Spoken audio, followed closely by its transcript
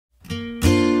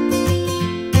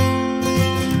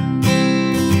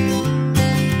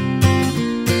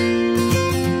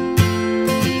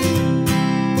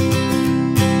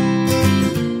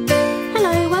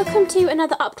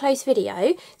another up-close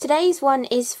video. Today's one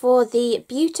is for the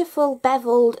beautiful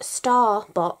Bevelled star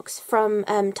box from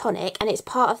Tonic, and it's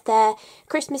part of their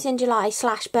Christmas in July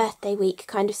 / birthday week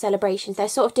kind of celebrations. They're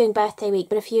sort of doing birthday week,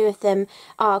 but a few of them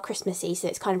are Christmassy, so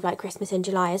it's kind of like Christmas in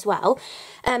July as well.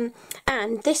 And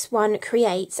this one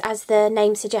creates, as the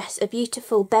name suggests, a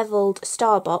beautiful Bevelled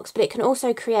star box, but it can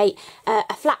also create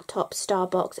a flat top star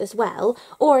box as well.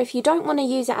 Or if you don't want to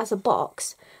use it as a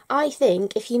box, I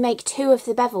think if you make two of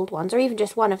the bevelled ones, or even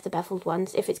just one of the bevelled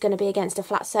ones, if it's going to be against a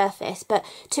flat surface, but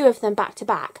two of them back to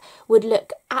back would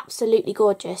look absolutely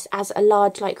gorgeous as a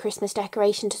large like Christmas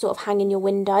decoration to sort of hang in your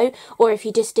window. Or if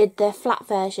you just did the flat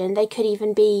version, they could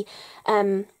even be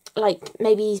like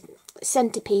maybe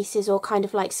centerpieces or kind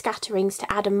of like scatterings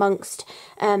to add amongst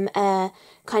a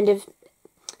kind of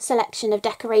selection of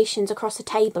decorations across a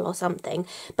table or something.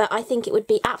 But I think it would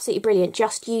be absolutely brilliant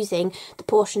just using the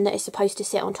portion that is supposed to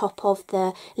sit on top of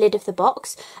the lid of the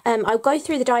box. I'll go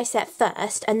through the die set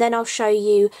first, and then I'll show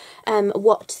you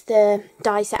what the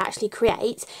die set actually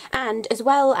creates, and as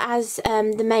well as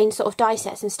the main sort of die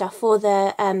sets and stuff for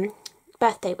the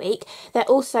birthday week, they're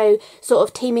also sort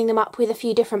of teaming them up with a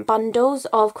few different bundles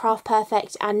of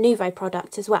CRaFTi and Nouveau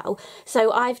products as well.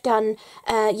 So I've done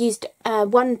used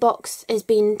one box has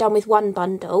been done with one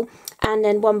bundle, and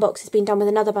then one box has been done with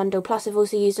another bundle, plus I've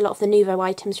also used a lot of the Nouveau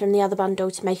items from the other bundle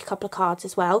to make a couple of cards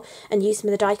as well, and use some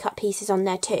of the die cut pieces on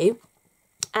there too.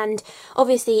 And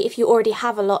obviously if you already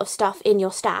have a lot of stuff in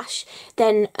your stash,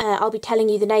 then I'll be telling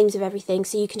you the names of everything,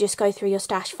 so you can just go through your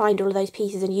stash, find all of those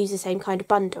pieces and use the same kind of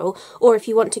bundle. Or if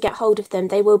you want to get hold of them,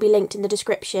 they will be linked in the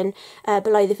description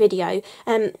below the video.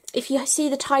 If you see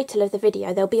the title of the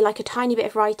video, there'll be like a tiny bit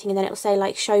of writing, and then it'll say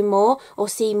like show more or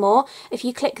see more. If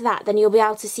you click that, then you'll be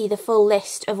able to see the full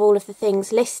list of all of the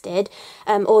things listed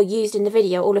or used in the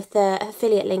video, all of the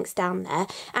affiliate links down there.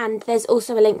 And there's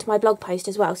also a link to my blog post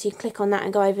as well, so you can click on that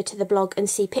and go over to the blog and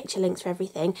see picture links for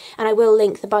everything. And I will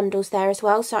link the bundles there as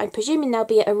well, so I'm presuming they'll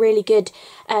be at a really good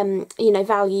you know,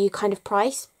 value kind of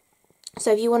price.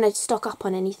 So if you want to stock up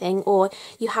on anything, or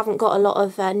you haven't got a lot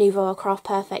of Nouveau or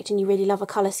CRaFTi and you really love a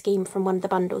colour scheme from one of the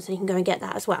bundles, then you can go and get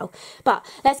that as well. But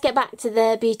let's get back to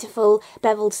the beautiful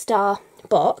Bevelled star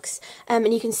box,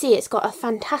 and you can see it's got a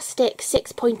fantastic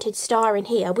six-pointed star in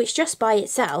here, which just by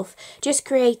itself, just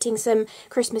creating some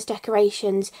Christmas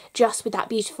decorations just with that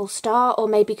beautiful star, or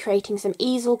maybe creating some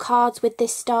easel cards with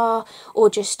this star,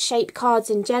 or just shape cards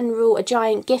in general, a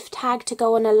giant gift tag to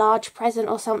go on a large present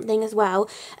or something as well.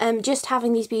 Just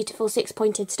having these beautiful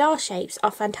six-pointed star shapes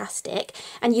are fantastic.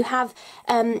 And you have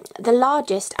the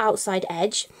largest outside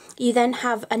edge, you then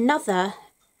have another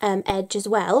edge as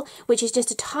well, which is just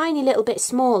a tiny little bit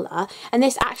smaller, and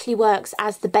this actually works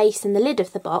as the base and the lid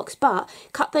of the box. But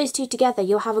cut those two together,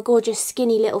 you'll have a gorgeous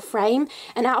skinny little frame,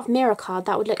 and out of mirror card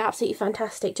that would look absolutely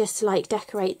fantastic just to like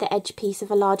decorate the edge piece of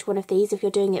a large one of these if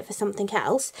you're doing it for something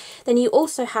else. Then you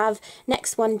also have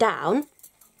next one down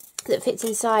that fits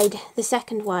inside the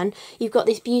second one. You've got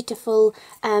this beautiful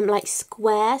like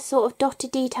square sort of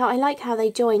dotted detail. I like how they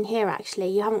join here actually.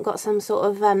 You haven't got some sort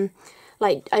of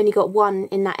like only got one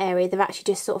in that area. They've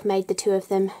actually just sort of made the two of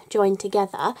them join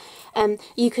together.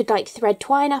 You could like thread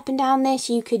twine up and down this.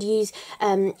 You could use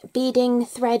beading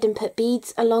thread and put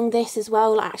beads along this as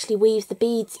well, like actually weave the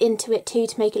beads into it too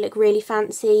to make it look really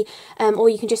fancy. Or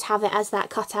you can just have it as that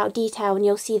cut out detail, and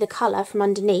you'll see the colour from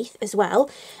underneath as well.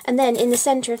 And then in the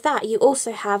centre of that you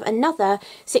also have another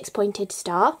six-pointed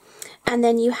star, and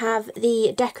then you have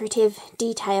the decorative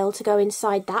detail to go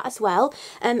inside that as well.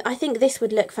 I think this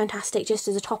would look fantastic just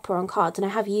as a topper on cards, and I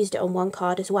have used it on one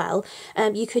card as well.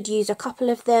 You could use a couple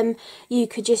of them. You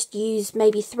could just use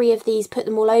maybe 3 of these, put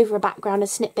them all over a background and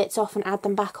snip bits off and add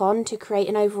them back on to create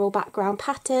an overall background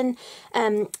pattern.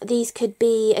 These could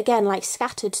be again like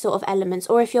scattered sort of elements,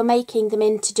 or if you're making them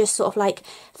into just sort of like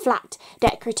flat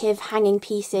decorative hanging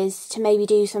pieces to maybe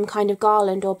do some kind of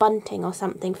garland or bunting or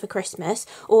something for Christmas,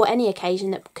 or any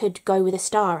occasion that could go with a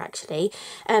star actually.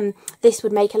 This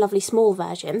would make a lovely small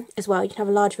version as well. You can have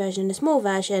a large version and a small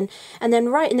version, and then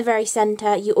right in the very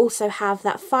centre you also have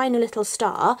that final little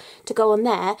star to go on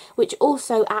there, which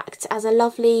also acts as a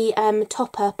lovely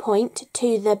topper point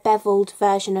to the bevelled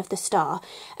version of the star.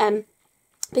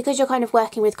 Because you're kind of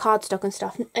working with cardstock and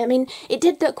stuff, I mean, it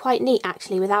did look quite neat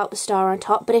actually without the star on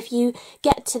top, but if you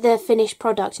get to the finished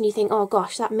product and you think, oh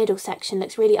gosh, that middle section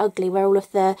looks really ugly where all of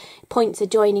the points are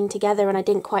joining together and I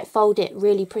didn't quite fold it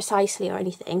really precisely or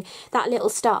anything, that little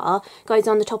star goes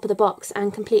on the top of the box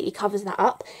and completely covers that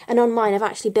up. And on mine I've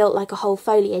actually built like a whole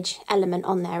foliage element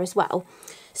on there as well.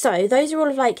 So those are all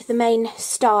of like the main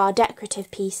star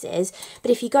decorative pieces, but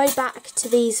if you go back to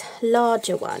these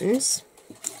larger ones,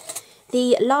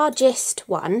 the largest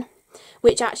one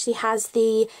which actually has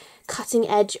the cutting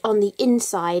edge on the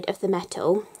inside of the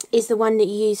metal, is the one that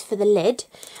you use for the lid.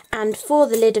 And for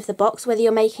the lid of the box, whether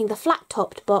you're making the flat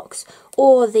topped box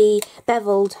or the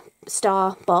beveled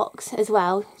star box as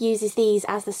well, uses these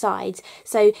as the sides.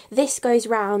 So this goes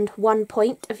round one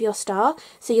point of your star,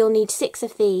 so you'll need 6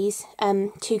 of these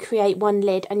to create one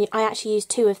lid, and I actually use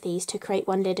 2 of these to create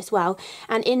one lid as well.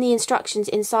 And in the instructions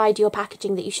inside your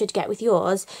packaging that you should get with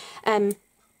yours,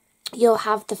 you'll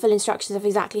have the full instructions of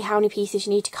exactly how many pieces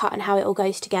you need to cut and how it all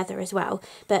goes together as well.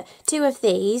 But 2 of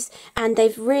these, and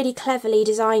they've really cleverly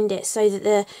designed it so that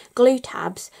the glue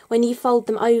tabs, when you fold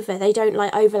them over, they don't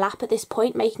like overlap at this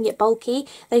point, making it bulky.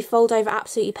 They fold over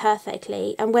absolutely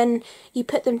perfectly, and when you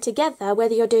put them together,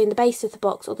 whether you're doing the base of the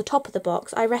box or the top of the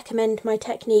box, I recommend my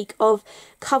technique of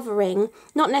covering,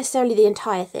 not necessarily the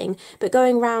entire thing, but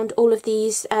going round all of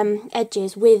these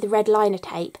edges with red liner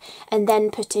tape, and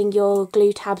then putting your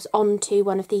glue tabs onto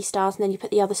one of these stars, and then you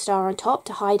put the other star on top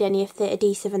to hide any of the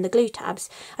adhesive and the glue tabs.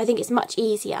 I think it's much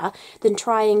easier than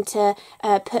trying to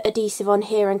put adhesive on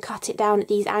here and cut it down at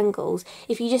these angles.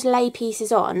 If you just lay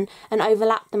pieces on and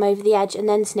overlap them over the edge and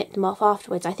then snip them off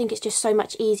afterwards, I think it's just so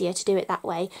much easier to do it that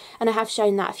way. And I have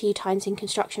shown that a few times in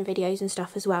construction videos and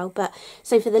stuff as well. But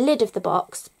so for the lid of the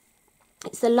box,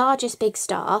 it's the largest big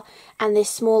star and this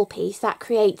small piece that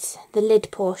creates the lid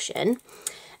portion.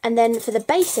 And then for the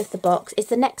base of the box is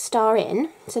the next star in,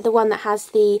 so the one that has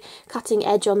the cutting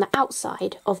edge on the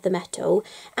outside of the metal,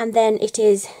 and then it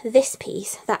is this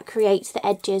piece that creates the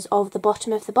edges of the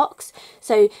bottom of the box.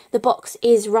 So the box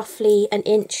is roughly 1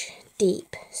 inch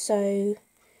deep, so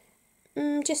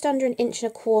just under 1.25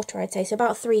 inches, I'd say, so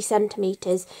about 3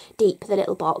 centimetres deep, the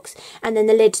little box. And then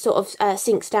the lid sort of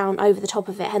sinks down over the top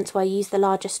of it, hence why I use the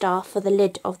larger star for the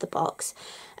lid of the box.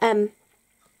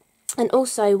 And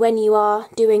also, when you are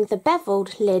doing the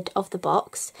beveled lid of the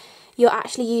box, you're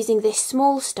actually using this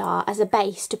small star as a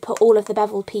base to put all of the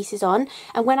beveled pieces on.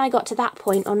 And when I got to that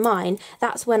point on mine,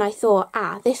 that's when I thought,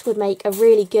 this would make a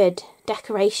really good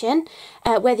decoration,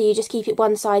 whether you just keep it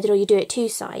one-sided or you do it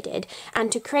two-sided. And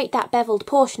to create that beveled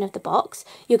portion of the box,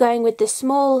 you're going with the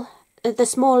smaller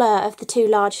of the 2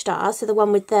 large stars, so the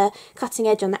one with the cutting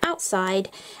edge on the outside,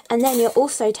 and then you're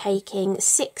also taking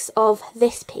 6 of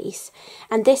this piece,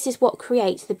 and this is what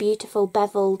creates the beautiful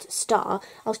beveled star.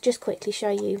 I'll just quickly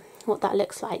show you what that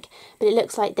looks like, but it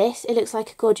looks like this. It looks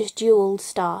like a gorgeous jewelled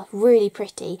star, really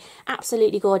pretty,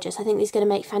 absolutely gorgeous. I think these are going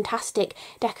to make fantastic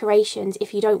decorations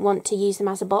if you don't want to use them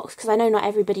as a box, because I know not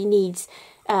everybody needs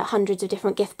hundreds of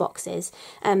different gift boxes,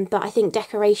 but I think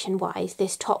decoration wise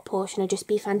this top portion will just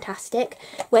be fantastic,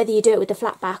 whether you do it with the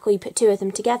flat back or you put 2 of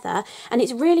them together. And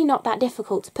it's really not that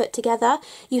difficult to put together.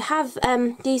 You have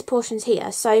these portions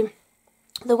here, so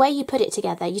the way you put it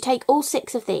together, you take all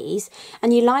 6 of these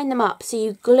and you line them up, so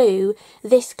you glue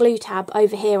this glue tab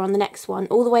over here on the next one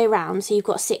all the way around, so you've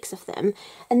got 6 of them.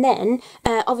 And then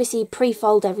obviously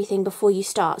pre-fold everything before you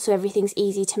start, so everything's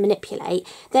easy to manipulate.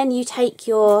 Then you take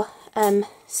your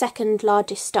second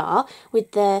largest star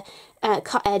with the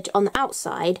cut edge on the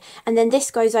outside, and then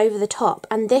this goes over the top,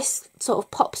 and this sort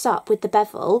of pops up with the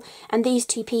bevel, and these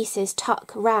 2 pieces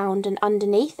tuck round and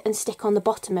underneath and stick on the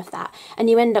bottom of that, and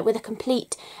you end up with a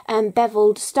complete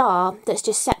beveled star that's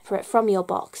just separate from your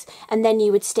box. And then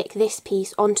you would stick this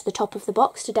piece onto the top of the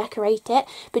box to decorate it.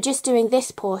 But just doing this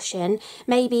portion,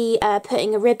 maybe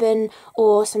putting a ribbon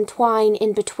or some twine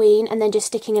in between, and then just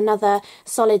sticking another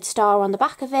solid star on the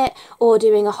back of it, or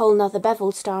doing a whole nother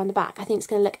beveled star on the back, I think it's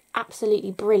going to look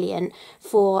absolutely brilliant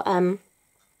for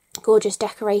gorgeous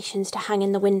decorations to hang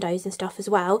in the windows and stuff as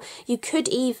well. You could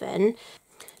even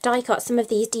die cut some of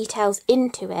these details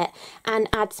into it and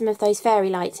add some of those fairy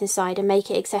lights inside and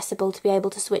make it accessible to be able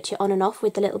to switch it on and off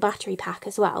with the little battery pack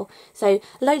as well. So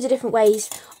loads of different ways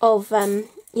of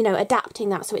you know, adapting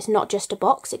that so it's not just a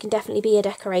box, it can definitely be a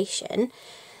decoration.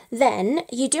 Then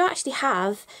you do actually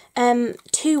have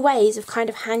 2 ways of kind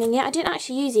of hanging it. I didn't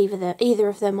actually use either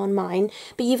of them on mine,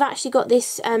 but you've actually got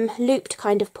this looped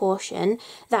kind of portion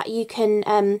that you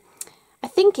can I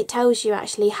think it tells you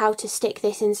actually how to stick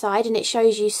this inside, and it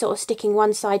shows you sort of sticking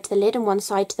one side to the lid and one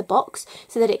side to the box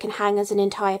so that it can hang as an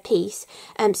entire piece.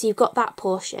 So you've got that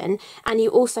portion, and you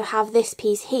also have this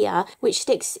piece here which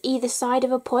sticks either side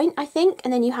of a point, I think,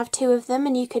 and then you have 2 of them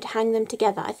and you could hang them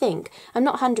together, I think. I'm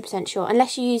not 100% sure,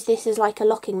 unless you use this as like a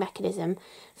locking mechanism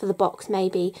for the box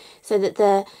maybe, so that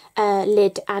the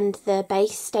lid and the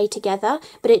base stay together.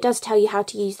 But it does tell you how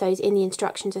to use those in the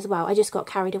instructions as well. I just got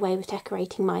carried away with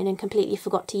decorating mine and completely completely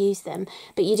forgot to use them,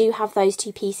 but you do have those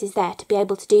 2 pieces there to be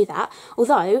able to do that.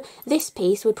 Although this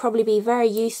piece would probably be very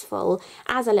useful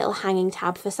as a little hanging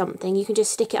tab for something. You can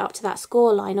just stick it up to that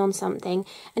score line on something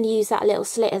and use that little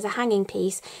slit as a hanging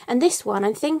piece. And this one,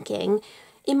 I'm thinking,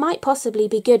 it might possibly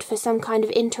be good for some kind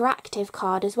of interactive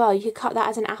card as well. You could cut that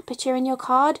as an aperture in your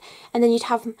card, and then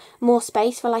you'd have more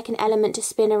space for like an element to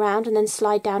spin around and then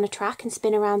slide down a track and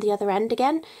spin around the other end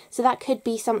again. So that could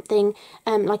be something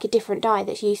like a different die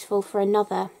that's useful for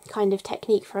another kind of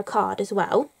technique for a card as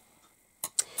well.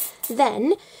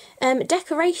 Then,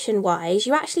 decoration wise,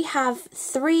 you actually have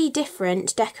 3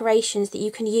 different decorations that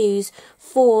you can use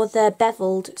for the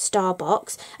beveled star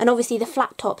box, and obviously the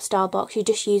flat top star box you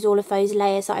just use all of those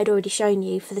layers that I'd already shown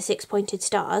you for the 6 pointed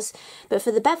stars. But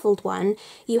for the beveled one,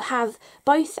 you have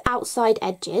both outside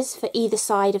edges for either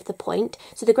side of the point.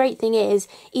 So the great thing is,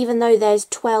 even though there's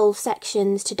 12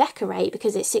 sections to decorate,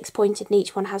 because it's 6 pointed and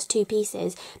each one has 2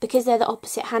 pieces, because they're the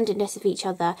opposite handedness of each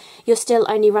other, you're still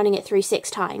only running it through 6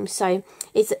 times. So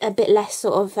it's a bit less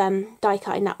sort of die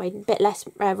cutting that way, a bit less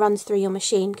runs through your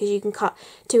machine, because you can cut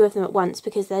 2 of them at once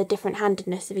because they're different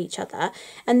handedness of each other.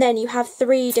 And then you have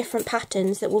 3 different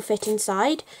patterns that will fit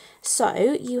inside.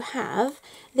 So you have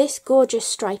this gorgeous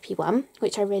stripy one,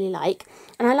 which I really like,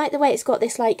 and I like the way it's got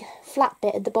this like flat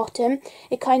bit at the bottom.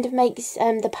 It kind of makes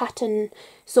the pattern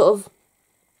sort of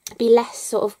be less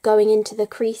sort of going into the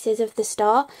creases of the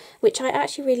star, which I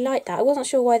actually really like that. I wasn't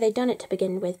sure why they'd done it to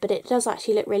begin with, but it does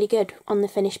actually look really good on the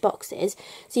finished boxes.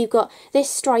 So you've got this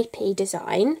stripy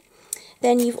design,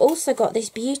 then you've also got this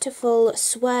beautiful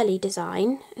swirly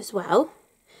design as well.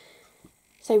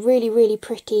 So really, really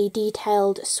pretty,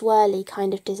 detailed, swirly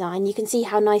kind of design. You can see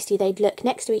how nicely they'd look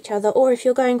next to each other, or if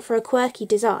you're going for a quirky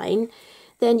design,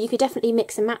 then you could definitely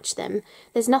mix and match them.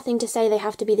 There's nothing to say they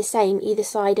have to be the same either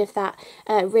side of that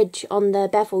ridge on the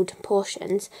beveled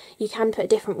portions. You can put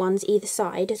different ones either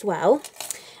side as well.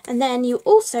 And then you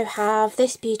also have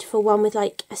this beautiful one with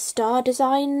like a star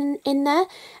design in there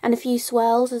and a few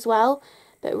swirls as well.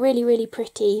 But really, really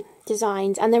pretty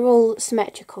designs, and they're all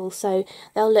symmetrical, so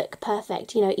they'll look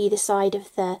perfect, you know, either side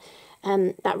of the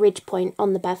that ridge point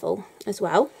on the bevel as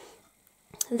well.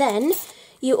 Then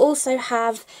you also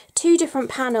have 2 different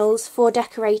panels for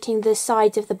decorating the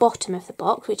sides of the bottom of the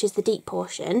box, which is the deep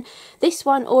portion. This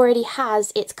one already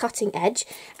has its cutting edge,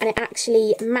 and it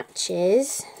actually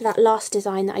matches that last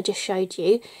design that I just showed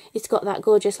you. It's got that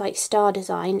gorgeous like star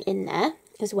design in there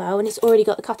as well, and it's already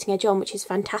got the cutting edge on, which is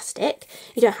fantastic.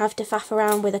 You don't have to faff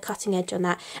around with a cutting edge on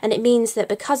that, and it means that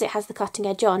because it has the cutting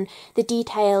edge on, the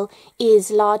detail is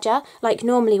larger. Like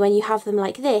normally when you have them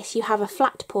like this, you have a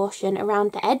flat portion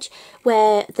around the edge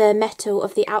where the metal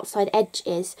of the outside edge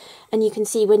is, and you can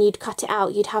see when you'd cut it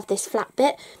out you'd have this flat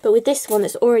bit, but with this one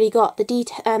that's already got the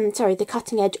the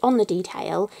cutting edge on the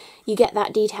detail, you get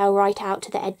that detail right out to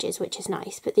the edges, which is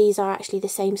nice. But these are actually the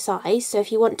same size, so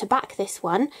if you want to back this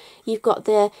one, you've got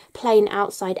the plain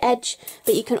outside edge,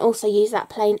 but you can also use that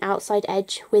plain outside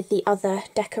edge with the other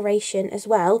decoration as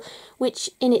well, which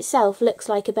in itself looks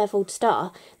like a beveled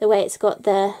star, the way it's got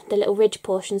the little ridge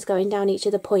portions going down each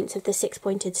of the points of the 6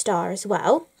 pointed star as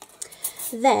well.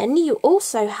 Then you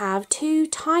also have 2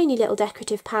 tiny little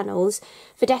decorative panels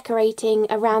for decorating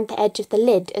around the edge of the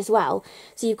lid as well.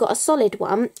 So you've got a solid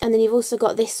one, and then you've also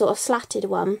got this sort of slatted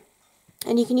one.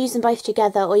 And you can use them both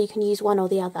together, or you can use one or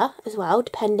the other as well,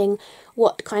 depending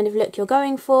what kind of look you're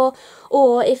going for.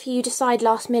 Or if you decide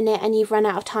last minute and you've run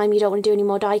out of time, you don't want to do any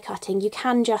more die cutting, you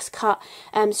can just cut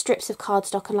strips of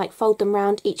cardstock and like fold them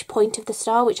round each point of the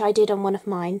star, which I did on one of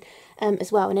mine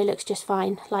as well, and it looks just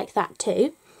fine like that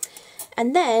too.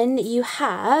 And then you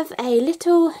have a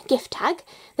little gift tag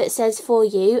that says "For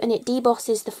You," and it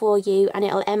debosses the "For You" and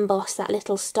it'll emboss that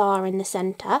little star in the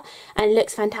centre, and it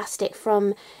looks fantastic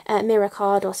from mirror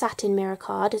card or satin mirror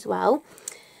card as well.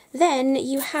 Then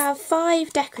you have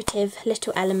 5 decorative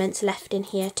little elements left in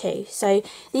here too. So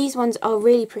these ones are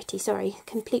really pretty. Sorry,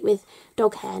 complete with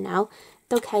dog hair now.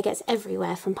 Dog hair gets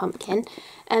everywhere from Pumpkin.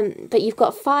 But you've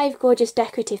got 5 gorgeous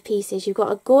decorative pieces. You've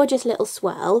got a gorgeous little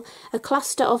swirl, a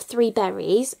cluster of 3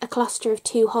 berries, a cluster of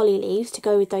 2 holly leaves to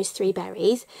go with those 3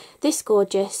 berries, this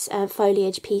gorgeous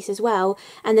foliage piece as well,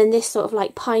 and then this sort of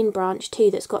like pine branch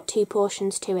too that's got 2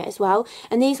 portions to it as well.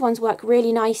 And these ones work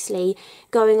really nicely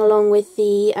going along with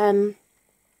the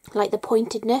like the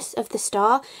pointedness of the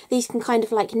star. These can kind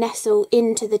of like nestle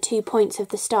into the 2 points of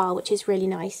the star, which is really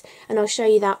nice, and I'll show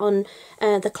you that on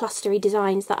the clustery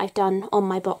designs that I've done on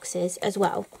my boxes as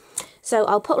well. So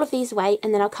I'll put all of these away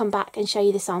and then I'll come back and show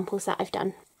you the samples that I've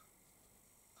done.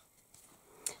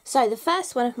 So the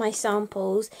first one of my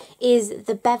samples is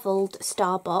the Bevelled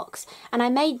star box, and I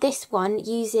made this one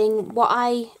using what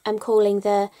I am calling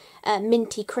the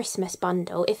Minty Christmas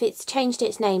bundle. If it's changed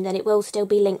its name, then it will still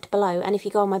be linked below, and if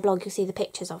you go on my blog you'll see the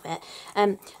pictures of it,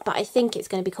 but I think it's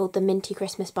going to be called the Minty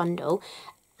Christmas bundle.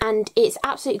 And it's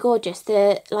absolutely gorgeous,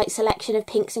 the selection of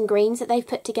pinks and greens that they've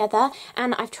put together,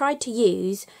 and I've tried to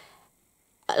use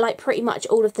pretty much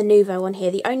all of the Nouveau on here.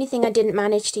 The only thing I didn't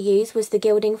manage to use was the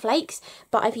gilding flakes,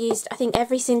 but I've used, I think,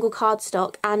 every single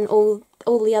cardstock and all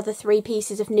the other 3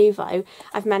 pieces of Nouveau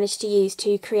I've managed to use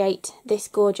to create this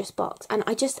gorgeous box. And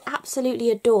I just absolutely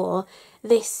adore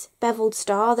this beveled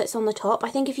star that's on the top. I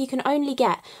think if you can only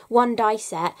get one die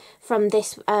set from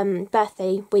this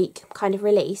birthday week kind of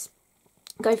release,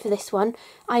 go for this one.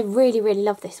 I really, really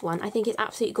love this one. I think it's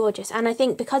absolutely gorgeous, and I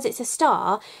think because it's a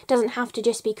star, it doesn't have to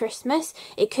just be Christmas.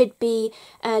 It could be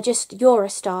just you're a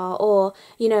star, or,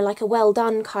 you know, like a well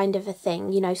done kind of a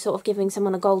thing, you know, sort of giving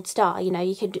someone a gold star. You know,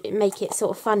 you could make it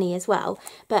sort of funny as well.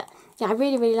 But yeah, I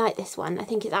really, really like this one. I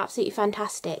think it's absolutely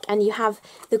fantastic. And you have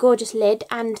the gorgeous lid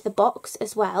and the box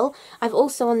as well. I've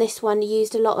also on this one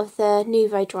used a lot of the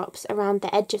Nouveau drops around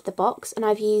the edge of the box, and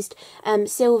I've used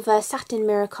silver satin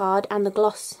mirror card and the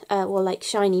gloss,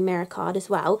 shiny mirror card as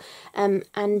well.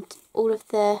 And all of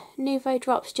the Nouveau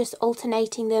drops, just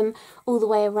alternating them all the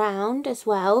way around as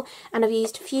well. And I've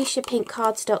used fuchsia pink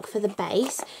cardstock for the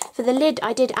base. For the lid,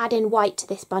 I did add in white to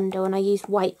this bundle, and I used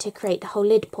white to create the whole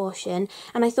lid portion.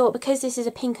 And I thought, because this is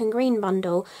a pink and green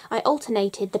bundle, I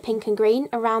alternated the pink and green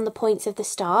around the points of the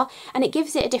star, and it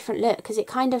gives it a different look, because it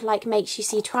kind of makes you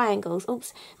see triangles.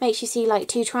 Oops, makes you see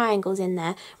 2 triangles in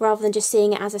there, rather than just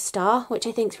seeing it as a star, which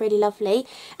I think is really lovely.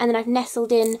 And then I've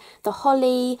nestled in the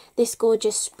holly, this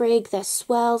gorgeous sprig. There's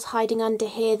swirls hiding under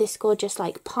here, this gorgeous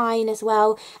pine as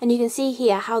well, and you can see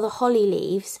here how the holly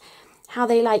leaves, how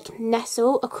they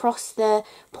nestle across the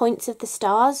points of the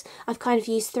stars. I've kind of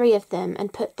used 3 of them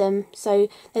and put them so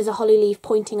there's a holly leaf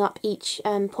pointing up each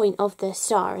point of the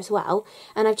star as well.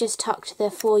 And I've just tucked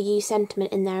the For You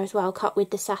sentiment in there as well, cut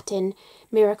with the satin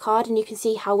mirror card, and you can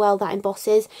see how well that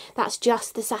embosses. That's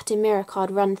just the satin mirror card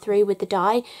run through with the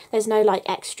die. There's no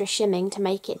extra shimming to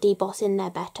make it deboss in there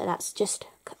better. That's just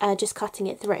cutting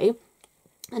it through.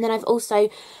 And then I've also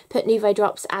put Nouveau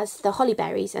drops as the holly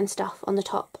berries and stuff on the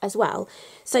top as well.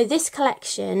 So this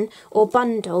collection or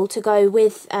bundle to go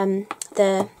with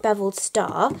the Bevelled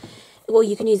star, well,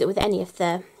 you can use it with any of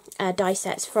the die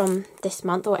sets from this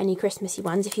month, or any Christmassy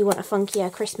ones if you want a funkier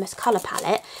Christmas colour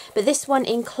palette. But this one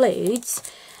includes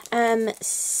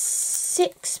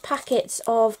 6 packets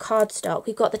of cardstock.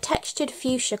 We've got the textured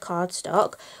fuchsia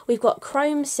cardstock, we've got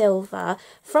chrome silver,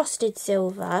 frosted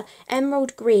silver,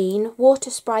 emerald green, water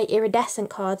sprite iridescent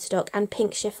cardstock, and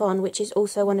pink chiffon, which is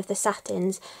also one of the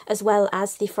satins, as well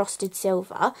as the frosted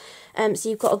silver. So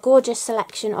you've got a gorgeous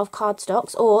selection of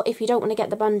cardstocks, or if you don't want to get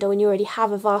the bundle and you already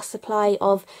have a vast supply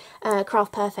of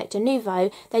Craft Perfect and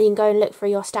Nouveau, then you can go and look for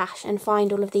your stash and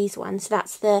find all of these ones. So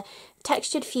that's the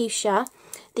textured fuchsia,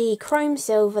 the chrome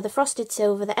silver, the frosted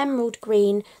silver, the emerald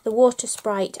green, the water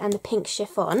sprite, and the pink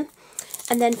chiffon.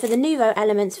 And then for the Nouveau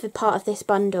elements for part of this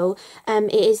bundle,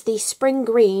 it is the spring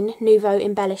green Nouveau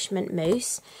embellishment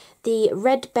mousse, the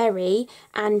red berry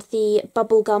and the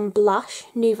bubblegum blush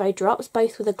Nouveau drops,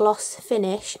 both with a gloss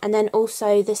finish, and then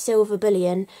also the silver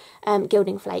bullion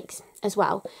gilding flakes as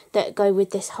well, that go with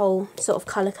this whole sort of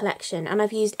colour collection. And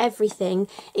I've used everything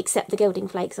except the gilding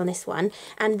flakes on this one.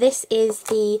 And this is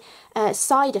the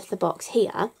side of the box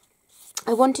here.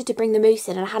 I wanted to bring the mousse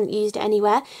in and I hadn't used it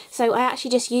anywhere, so I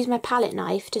actually just used my palette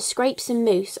knife to scrape some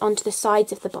mousse onto the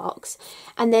sides of the box,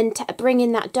 and then to bring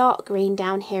in that dark green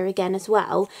down here again as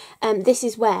well. This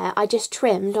is where I just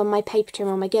trimmed on my paper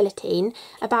trimmer on my guillotine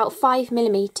about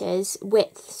 5mm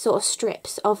width sort of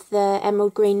strips of the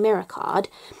emerald green mirror card,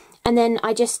 and then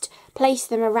I just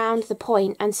placed them around the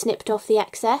point and snipped off the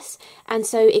excess, and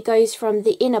so it goes from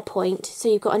the inner point, so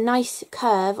you've got a nice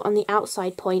curve on the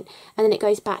outside point, and then it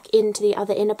goes back into the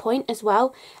other inner point as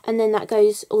well, and then that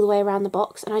goes all the way around the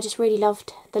box. And I just really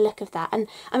loved the look of that. And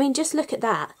I mean, just look at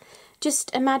that.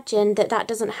 Just imagine that that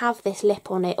doesn't have this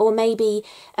lip on it, or maybe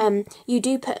you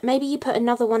put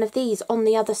another one of these on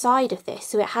the other side of this,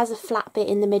 so it has a flat bit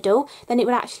in the middle. Then it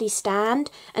would actually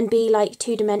stand and be like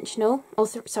 2-dimensional, or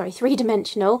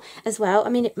 3-dimensional as well. I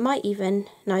mean, it might even,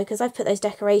 no, because I've put those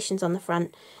decorations on the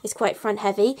front. It's quite front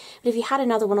heavy, but if you had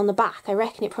another one on the back, I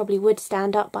reckon it probably would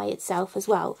stand up by itself as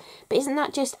well. But isn't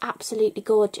that just absolutely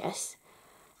gorgeous?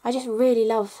 I just really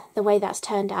love the way that's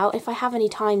turned out. If I have any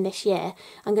time this year,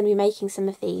 I'm going to be making some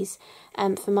of these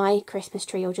for my Christmas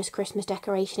tree, or just Christmas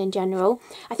decoration in general.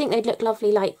 I think they'd look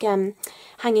lovely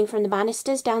hanging from the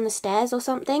banisters down the stairs or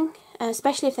something.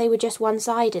 especially if they were just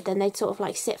one-sided, then they'd sort of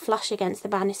like sit flush against the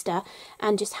banister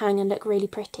and just hang and look really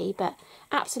pretty. But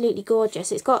absolutely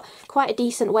gorgeous. It's got quite a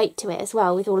decent weight to it as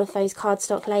well, with all of those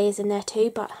cardstock layers in there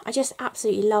too, but I just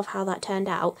absolutely love how that turned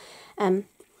out.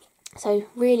 So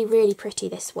really, really pretty,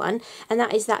 this one. And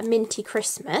that is that Minty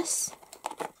Christmas.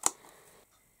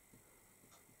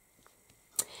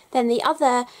 Then the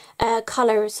other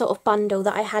colour sort of bundle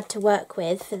that I had to work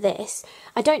with for this,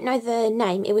 I don't know the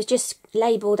name, it was just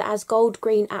labelled as Gold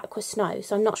Green Aqua Snow,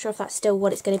 so I'm not sure if that's still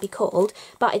what it's going to be called,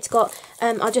 but it's got,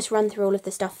 I'll just run through all of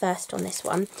the stuff first on this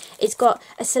one. It's got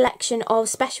a selection of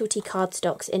specialty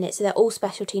cardstocks in it, so they're all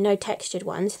specialty, no textured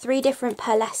ones, 3 different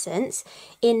pearlescents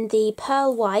in the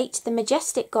pearl white, the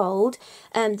majestic gold,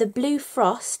 the blue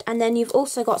frost, and then you've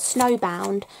also got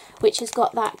Snowbound, which has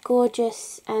got that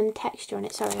gorgeous texture on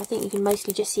it. Sorry, I think you can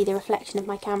mostly just see the reflection of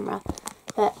my camera,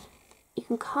 but you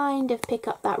can kind of pick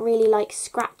up that really like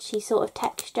scratchy sort of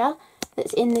texture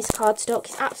that's in this cardstock.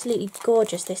 It's absolutely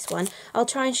gorgeous, this one. I'll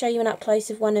try and show you an up close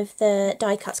of one of the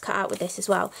die cuts cut out with this as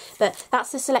well. But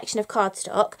that's the selection of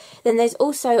cardstock. Then there's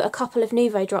also a couple of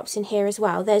Nuvo drops in here as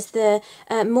well. There's the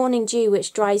Morning Dew,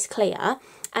 which dries clear.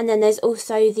 And then there's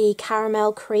also the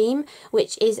Caramel Cream,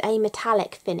 which is a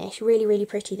metallic finish. Really, really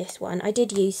pretty, this one. I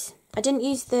didn't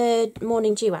use the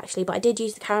Morning Dew actually, but I did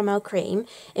use the Caramel Cream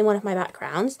in one of my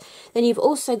backgrounds. Then you've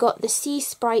also got the Sea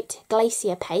Sprite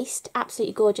Glacier Paste.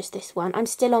 Absolutely gorgeous, this one. I'm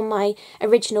still on my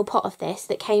original pot of this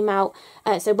that came out,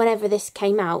 so whenever this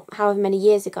came out, however many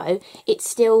years ago, it's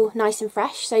still nice and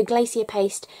fresh. So Glacier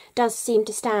Paste does seem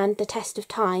to stand the test of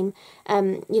time,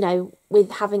 you know,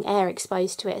 with having air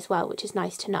exposed to it as well, which is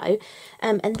nice to know.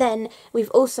 And then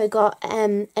we've also got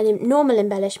a normal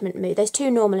embellishment mousse. There's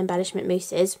 2 normal embellishment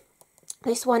mousses.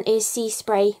 This one is Sea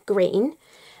Spray Green,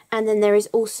 and then there is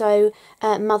also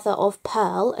Mother of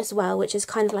Pearl as well, which is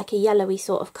kind of like a yellowy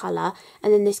sort of colour,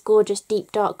 and then this gorgeous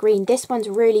deep dark green. This one's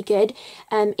really good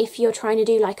if you're trying to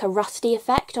do like a rusty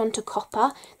effect onto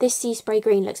copper. This Sea Spray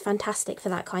Green looks fantastic for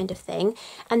that kind of thing.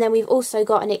 And then we've also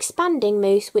got an expanding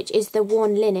mousse, which is the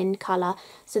Worn Linen colour,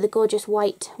 so the gorgeous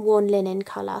white Worn Linen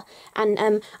colour.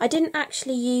 And I didn't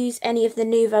actually use any of the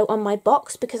Nuvo on my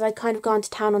box because I'd kind of gone to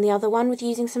town on the other one with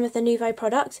using some of the Nuvo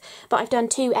products, but I've done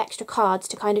 2 extra cards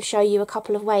to kind of show you a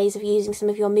couple of ways of using some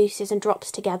of your mousses and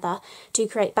drops together to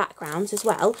create backgrounds as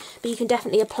well. But you can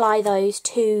definitely apply those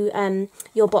to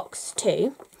your box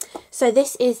too. So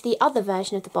this is the other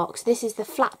version of the box. This is the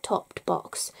flat-topped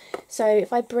box. So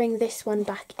if I bring this one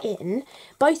back in,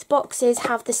 both boxes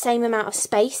have the same amount of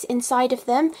space inside of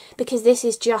them because this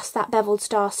is just that beveled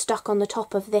star stuck on the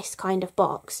top of this kind of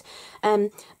box.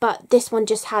 But this one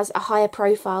just has a higher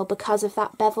profile because of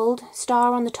that beveled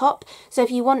star on the top. So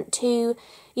if you want to,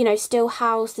 you know, still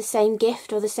house the same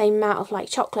gift or the same amount of like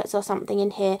chocolates or something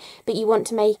in here, but you want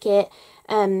to make it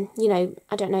you know,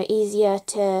 I don't know, easier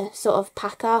to sort of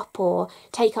pack up or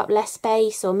take up less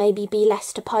space or maybe be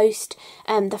less to post,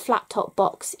 the flat top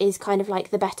box is kind of like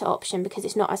the better option because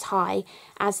it's not as high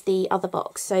as the other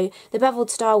box. So the beveled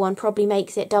star one probably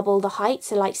makes it double the height,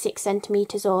 so like 6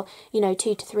 centimetres or, you know,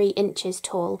 2 to 3 inches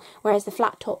tall, whereas the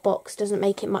flat top box doesn't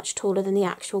make it much taller than the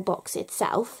actual box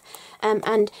itself.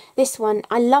 And this one,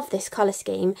 I love this colour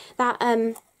scheme. That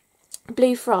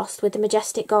blue frost with the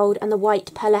majestic gold and the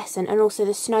white pearlescent and also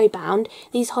the snowbound,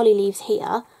 these holly leaves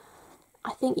here,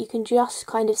 I think you can just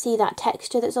kind of see that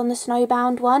texture that's on the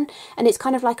snowbound one, and it's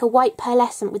kind of like a white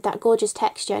pearlescent with that gorgeous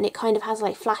texture, and it kind of has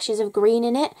like flashes of green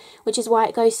in it, which is why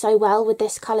it goes so well with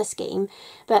this colour scheme.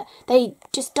 But they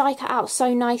just die cut out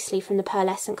so nicely from the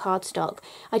pearlescent cardstock.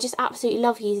 I just absolutely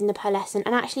love using the pearlescent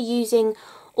and actually using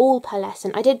all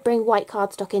pearlescent. I did bring white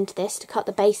cardstock into this to cut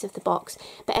the base of the box,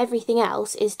 but everything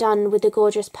else is done with the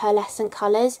gorgeous pearlescent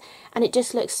colours, and it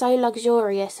just looks so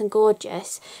luxurious and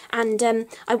gorgeous. And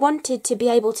I wanted to be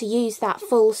able to use that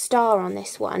full star on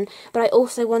this one, but I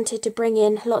also wanted to bring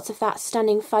in lots of that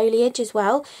stunning foliage as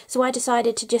well, so I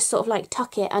decided to just sort of like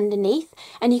tuck it underneath,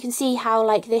 and you can see how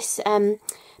like this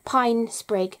pine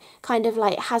sprig kind of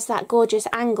like has that gorgeous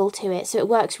angle to it, so it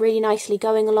works really nicely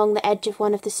going along the edge of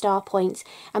one of the star points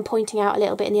and pointing out a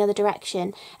little bit in the other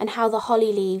direction, and how the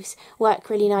holly leaves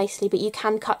work really nicely, but you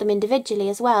can cut them individually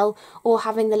as well, or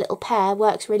having the little pair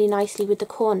works really nicely with the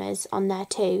corners on there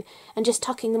too. And just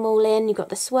tucking them all in, you've got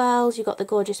the swirls, you've got the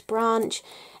gorgeous branch,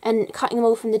 and cutting them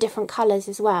all from the different colours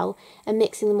as well and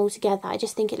mixing them all together. I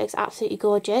just think it looks absolutely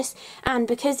gorgeous. And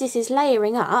because this is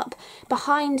layering up,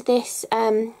 behind this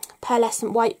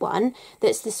pearlescent white one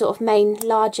that's the sort of main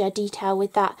larger detail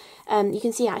with that. You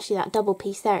can see actually that double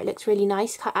piece there, it looks really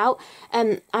nice cut out.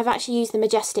 I've actually used the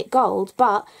Majestic Gold,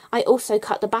 but I also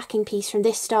cut the backing piece from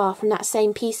this star from that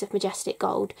same piece of Majestic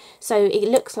Gold. So it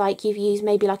looks like you've used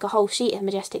maybe like a whole sheet of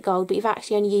Majestic Gold, but you've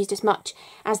actually only used as much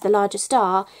as the larger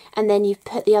star, and then you've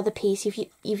put the other piece,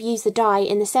 you've used the die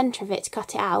in the centre of it to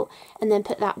cut it out, and then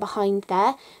put that behind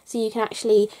there. So you can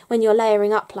actually, when you're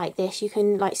layering up like this, you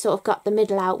can like sort of gut the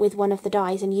middle out with one of the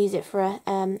dies and use it for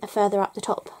a further up the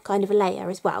top kind of a layer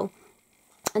as well.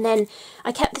 And then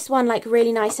I kept this one like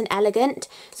really nice and elegant.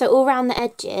 So all around the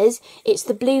edges, it's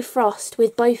the blue frost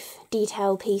with both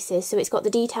detail pieces. So it's got the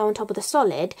detail on top of the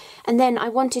solid. And then I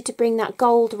wanted to bring that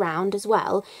gold round as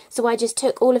well. So I just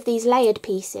took all of these layered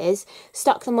pieces,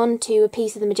 stuck them onto a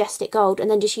piece of the Majestic Gold,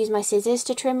 and then just used my scissors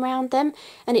to trim around them.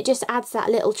 And it just adds that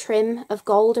little trim of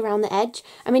gold around the edge.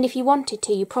 I mean, if you wanted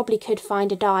to, you probably could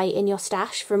find a die in your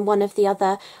stash from one of the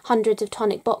other hundreds of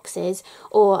Tonic boxes,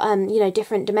 or, you know,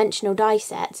 different dimensional die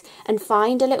sets, and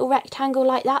find a little rectangle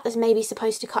like that that's maybe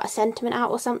supposed to cut a sentiment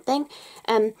out or something.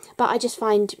 But I just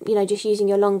find, you know, just using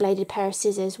your long bladed pair of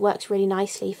scissors works really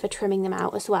nicely for trimming them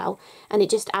out as well, and it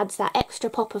just adds that extra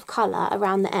pop of colour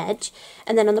around the edge.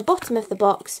 And then on the bottom of the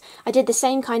box I did the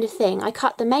same kind of thing. I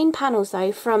cut the main panels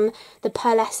though from the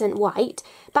pearlescent white,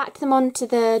 backed them onto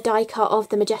the die cut of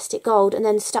the Majestic Gold, and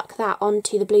then stuck that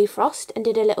onto the blue frost and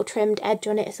did a little trimmed edge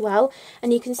on it as well.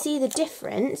 And you can see the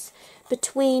difference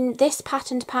between this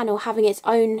patterned panel having its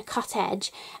own cut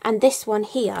edge and this one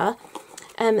here.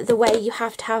 The way you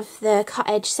have to have the cut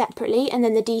edge separately and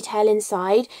then the detail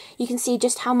inside, you can see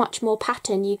just how much more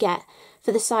pattern you get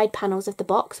for the side panels of the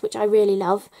box, which I really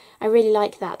love. I really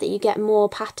like that you get more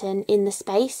pattern in the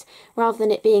space rather than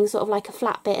it being sort of like a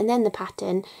flat bit and then the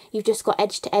pattern. You've just got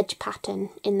edge to edge pattern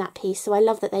in that piece. So I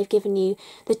love that they've given you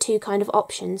the two kind of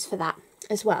options for that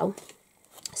as well.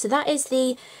 So that is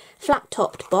the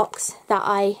flat-topped box that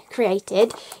I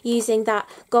created using that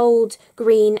gold,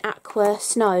 green, aqua,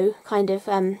 snow kind of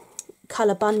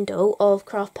colour bundle of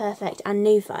Craft Perfect and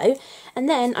Nuvo. And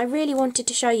then I really wanted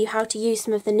to show you how to use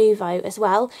some of the Nuvo as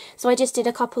well. So I just did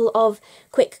a couple of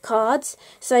quick cards.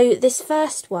 So this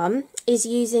first one is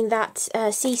using that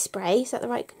Sea Spray, is that the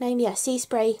right name? Yeah, Sea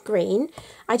Spray Green.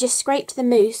 I just scraped the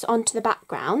mousse onto the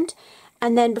background.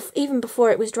 And then even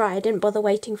before it was dry, I didn't bother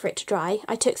waiting for it to dry.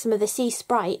 I took some of the Sea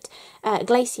Sprite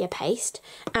glacier paste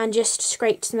and just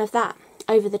scraped some of that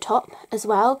over the top as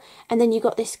well. And then you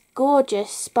got this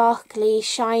gorgeous, sparkly,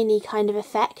 shiny kind of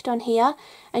effect on here.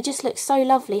 It just looks so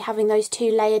lovely having those two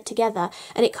layered together.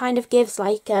 And it kind of gives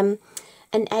like an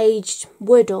aged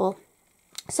wood or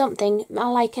something,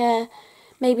 like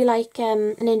maybe like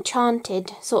an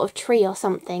enchanted sort of tree or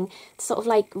something, sort of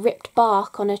like ripped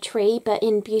bark on a tree but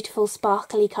in beautiful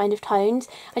sparkly kind of tones.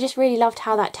 I just really loved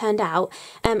how that turned out,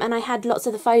 and I had lots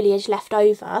of the foliage left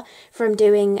over from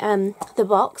doing the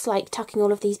box, like tucking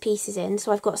all of these pieces in.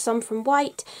 So I've got some from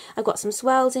white, I've got some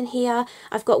swirls in here,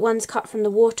 I've got ones cut from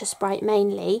the water sprite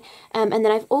mainly, and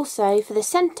then I've also, for the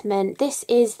sentiment, this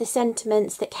is the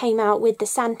sentiments that came out with the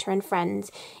Santa and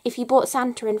Friends. If you bought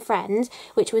Santa and Friends,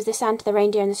 which was the Santa, the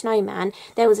Reindeer and the Snowman,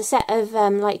 there was a set of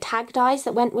like tag dies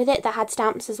that went with it that had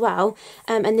stamps as well,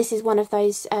 and this is one of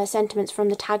those sentiments from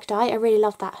the tag die. I really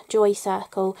love that joy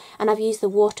circle, and I've used the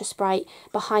water sprite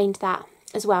behind that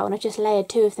as well, and I've just layered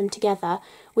two of them together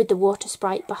with the water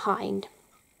sprite behind,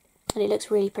 and it looks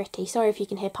really pretty. Sorry if you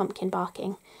can hear Pumpkin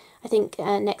barking. I think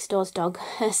next door's dog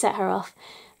set her off,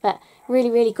 but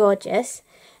really gorgeous.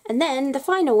 And then the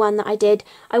final one that I did,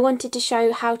 I wanted to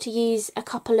show how to use a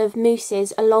couple of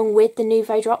mousses along with the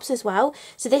Nuvo drops as well.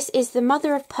 So this is the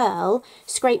Mother of Pearl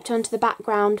scraped onto the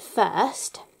background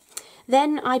first.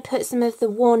 Then I put some of the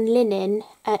Worn Linen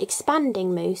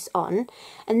expanding mousse on,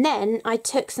 and then I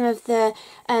took some of the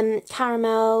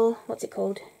caramel, what's it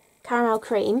called? Caramel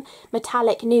Cream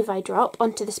metallic Nuvo drop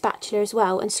onto the spatula as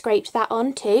well and scraped that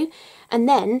on too. And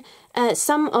then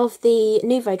some of the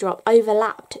Nuvo drop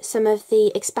overlapped some of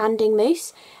the expanding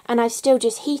mousse, and I've still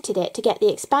just heated it to get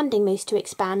the expanding mousse to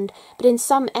expand, but in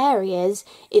some areas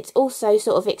it's also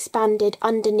sort of expanded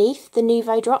underneath the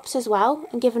Nuvo drops as well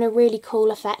and given a really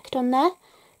cool effect on there.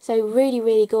 So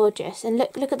really gorgeous. And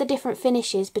look at the different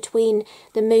finishes between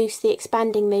the mousse, the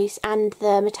expanding mousse and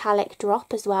the metallic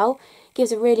drop as well.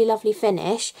 Gives a really lovely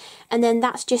finish. And then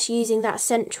that's just using that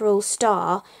central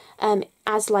star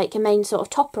as like a main sort of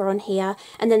topper on here.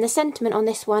 And then the sentiment on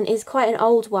this one is quite an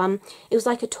old one. It was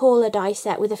like a taller die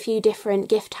set with a few different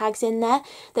gift tags in there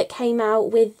that came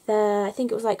out with I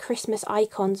think it was like Christmas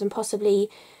icons and possibly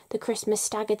the Christmas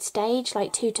staggered stage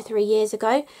like 2 to 3 years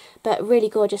ago. But really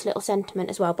gorgeous little sentiment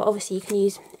as well, but obviously you can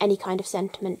use any kind of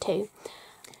sentiment too.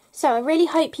 So I really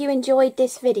hope you enjoyed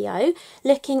this video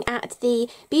looking at the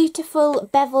beautiful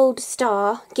beveled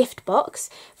star gift box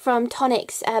from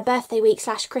Tonic's birthday week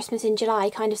 / Christmas in July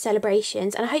kind of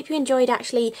celebrations, and I hope you enjoyed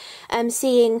actually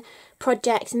seeing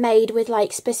projects made with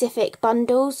like specific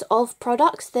bundles of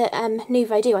products that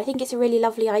Nuvo do. I think it's a really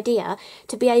lovely idea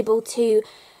to be able to,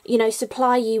 you know,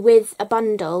 supply you with a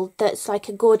bundle that's like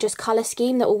a gorgeous colour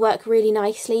scheme that will work really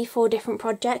nicely for different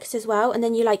projects as well, and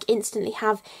then you like instantly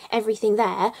have everything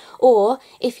there. Or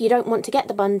if you don't want to get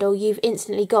the bundle, you've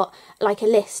instantly got like a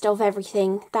list of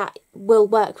everything that will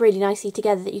work really nicely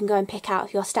together that you can go and pick out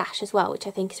of your stash as well, which I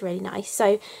think is really nice.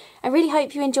 So I really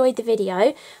hope you enjoyed the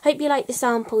video. Hope you like the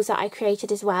samples that I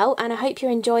created as well, and I hope you're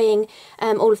enjoying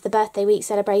all of the birthday week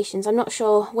celebrations. I'm not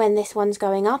sure when this one's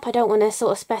going up. I don't want to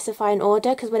sort of specify an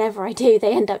order because whenever I do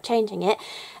they end up changing it,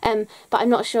 but I'm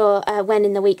not sure when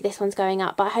in the week this one's going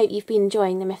up, but I hope you've been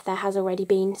enjoying them if there has already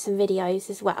been some videos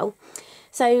as well.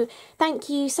 So thank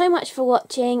you so much for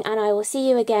watching, and I will see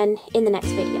you again in the next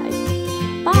video.